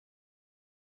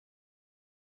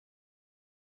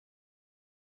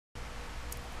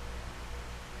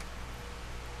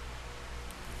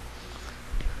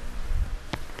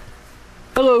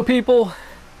Hello people!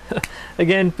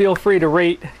 Again, feel free to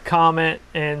rate, comment,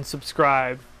 and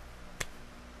subscribe.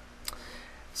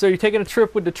 So you're taking a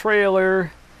trip with the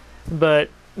trailer,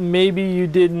 but maybe you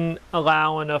didn't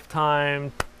allow enough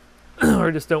time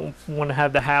or just don't want to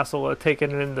have the hassle of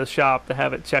taking it in the shop to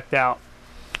have it checked out.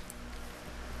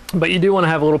 But you do want to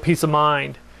have a little peace of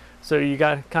mind. So you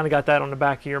kind of got that on the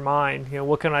back of your mind. You know,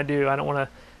 what can I do? I don't want to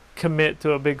commit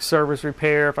to a big service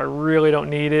repair if I really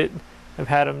don't need it. I've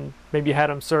had them, maybe had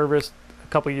them serviced a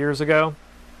couple years ago,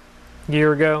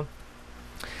 year ago.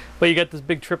 But you got this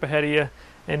big trip ahead of you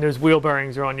and those wheel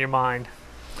bearings are on your mind.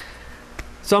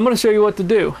 So I'm going to show you what to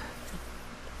do.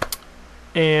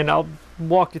 And I'll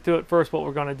walk you through it first, what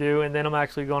we're going to do, and then I'm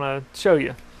actually going to show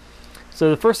you. So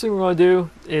the first thing we're going to do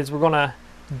is we're going to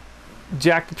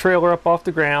jack the trailer up off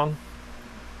the ground,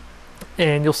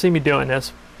 and you'll see me doing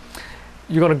this.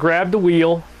 You're going to grab the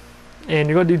wheel and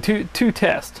you're going to do two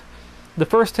tests. The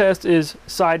first test is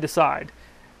side to side.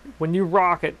 When you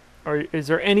rock it, is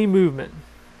there any movement?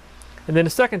 And then the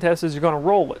second test is you're going to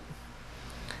roll it.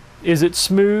 Is it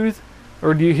smooth,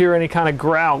 or do you hear any kind of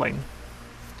growling?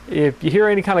 If you hear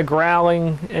any kind of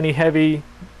growling, any heavy,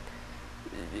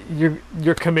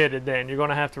 you're committed then. You're going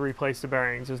to have to replace the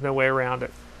bearings. There's no way around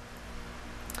it.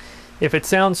 If it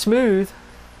sounds smooth,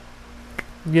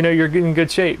 you know you're in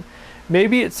good shape.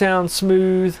 Maybe it sounds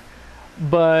smooth,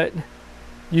 but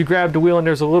you grab the wheel and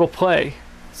there's a little play.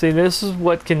 See, this is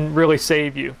what can really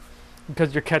save you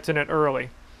because you're catching it early.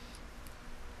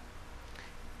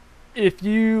 If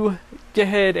you go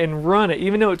ahead and run it,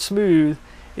 even though it's smooth,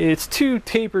 it's two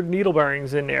tapered needle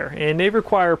bearings in there, and they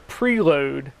require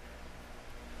preload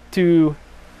to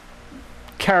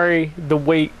carry the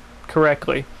weight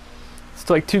correctly. It's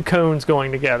like two cones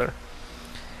going together.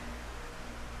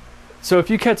 So if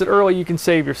you catch it early, you can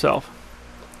save yourself.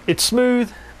 It's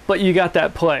smooth, but you got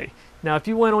that play. Now if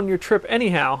you went on your trip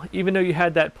anyhow, even though you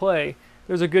had that play,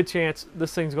 there's a good chance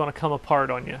this thing's going to come apart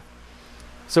on you.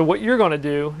 So what you're going to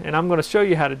do, and I'm going to show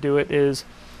you how to do it, is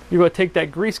you're going to take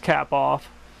that grease cap off,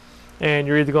 and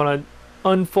you're either going to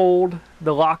unfold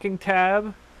the locking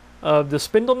tab of the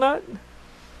spindle nut,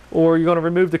 or you're going to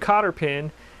remove the cotter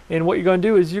pin. And what you're going to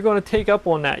do is you're going to take up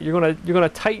on that. You're going to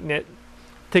tighten it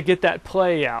to get that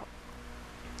play out.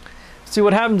 See,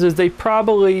 what happens is they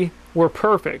probably were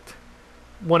perfect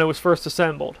when it was first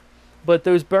assembled, but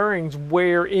those bearings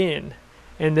wear in,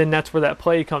 and then that's where that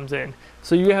play comes in.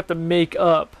 So you have to make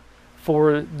up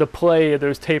for the play of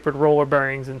those tapered roller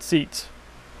bearings and seats,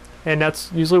 and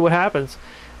that's usually what happens.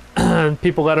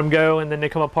 People let them go and then they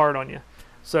come apart on you.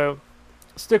 So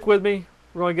stick with me.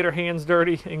 We're going to get our hands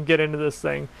dirty and get into this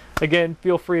thing. Again,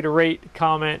 feel free to rate,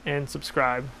 comment, and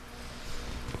subscribe.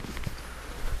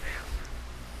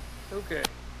 Okay,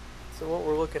 so what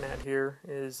we're looking at here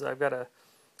is I've got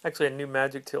actually a new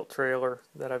Magic Tilt trailer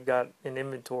that I've got in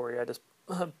inventory. I just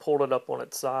pulled it up on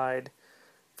its side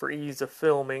for ease of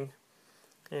filming,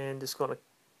 and just going to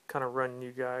kind of run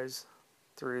you guys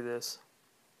through this.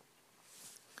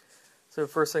 So the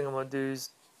first thing I'm going to do is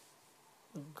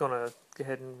I'm going to go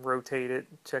ahead and rotate it,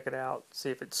 check it out, see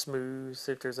if it's smooth,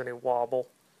 see if there's any wobble.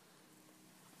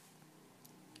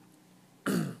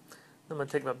 I'm going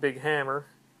to take my big hammer,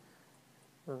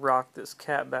 rock this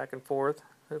cap back and forth,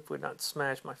 hopefully not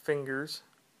smash my fingers.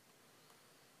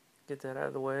 Get that out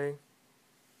of the way.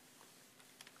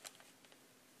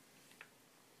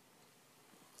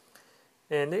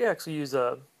 And they actually use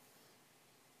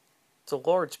it's a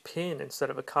large pin instead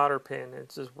of a cotter pin.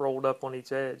 It's just rolled up on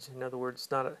each edge. In other words,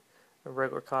 it's not a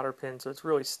regular cotter pin, so it's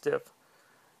really stiff.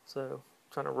 So I'm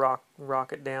trying to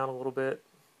rock it down a little bit.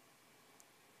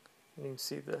 And you can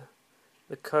see the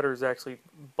cutters actually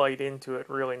bite into it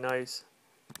really nice.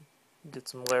 Get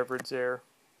some leverage there.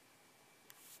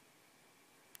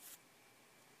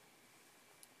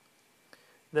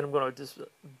 Then I'm going to just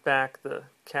back the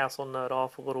castle nut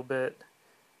off a little bit,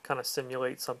 kind of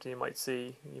simulate something you might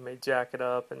see. You may jack it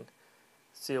up and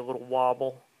see a little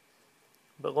wobble.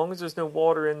 But as long as there's no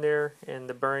water in there and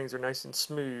the bearings are nice and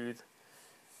smooth,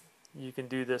 you can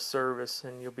do this service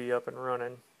and you'll be up and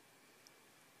running.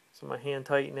 So I'm going to hand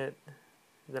tighten it,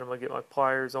 then I'm going to get my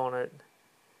pliers on it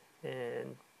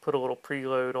and put a little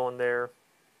preload on there.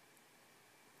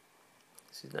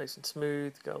 This is nice and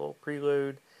smooth, got a little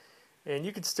preload. And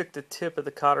you can stick the tip of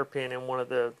the cotter pin in one of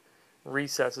the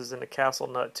recesses in the castle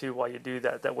nut too while you do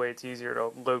that. That way it's easier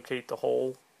to locate the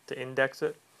hole to index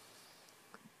it.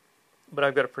 But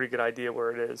I've got a pretty good idea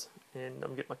where it is. And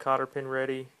I'm getting my cotter pin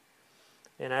ready.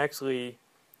 And I actually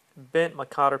bent my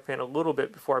cotter pin a little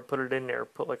bit before I put it in there.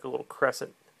 Put like a little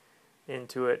crescent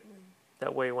into it.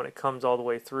 That way when it comes all the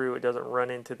way through, it doesn't run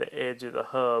into the edge of the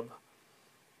hub.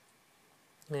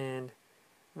 And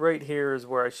Right here is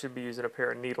where I should be using a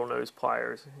pair of needle nose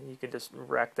pliers. You can just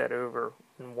rack that over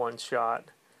in one shot.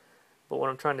 But what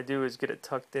I'm trying to do is get it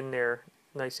tucked in there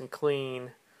nice and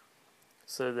clean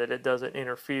so that it doesn't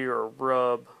interfere or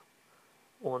rub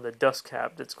on the dust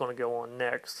cap that's going to go on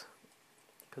next,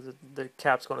 because the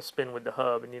cap's going to spin with the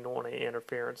hub and you don't want any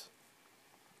interference.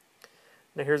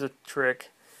 Now here's a trick.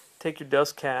 Take your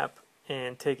dust cap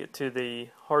and take it to the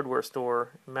hardware store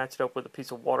and match it up with a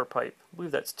piece of water pipe. I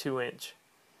believe that's 2-inch.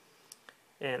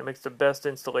 And it makes the best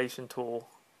installation tool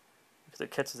because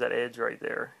it catches that edge right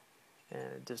there. And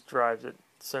it just drives it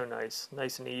so nice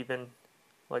and even,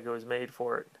 like it was made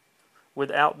for it.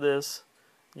 Without this,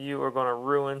 you are going to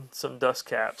ruin some dust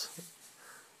caps.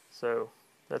 So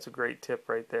that's a great tip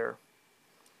right there.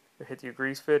 Hit your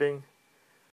grease fitting,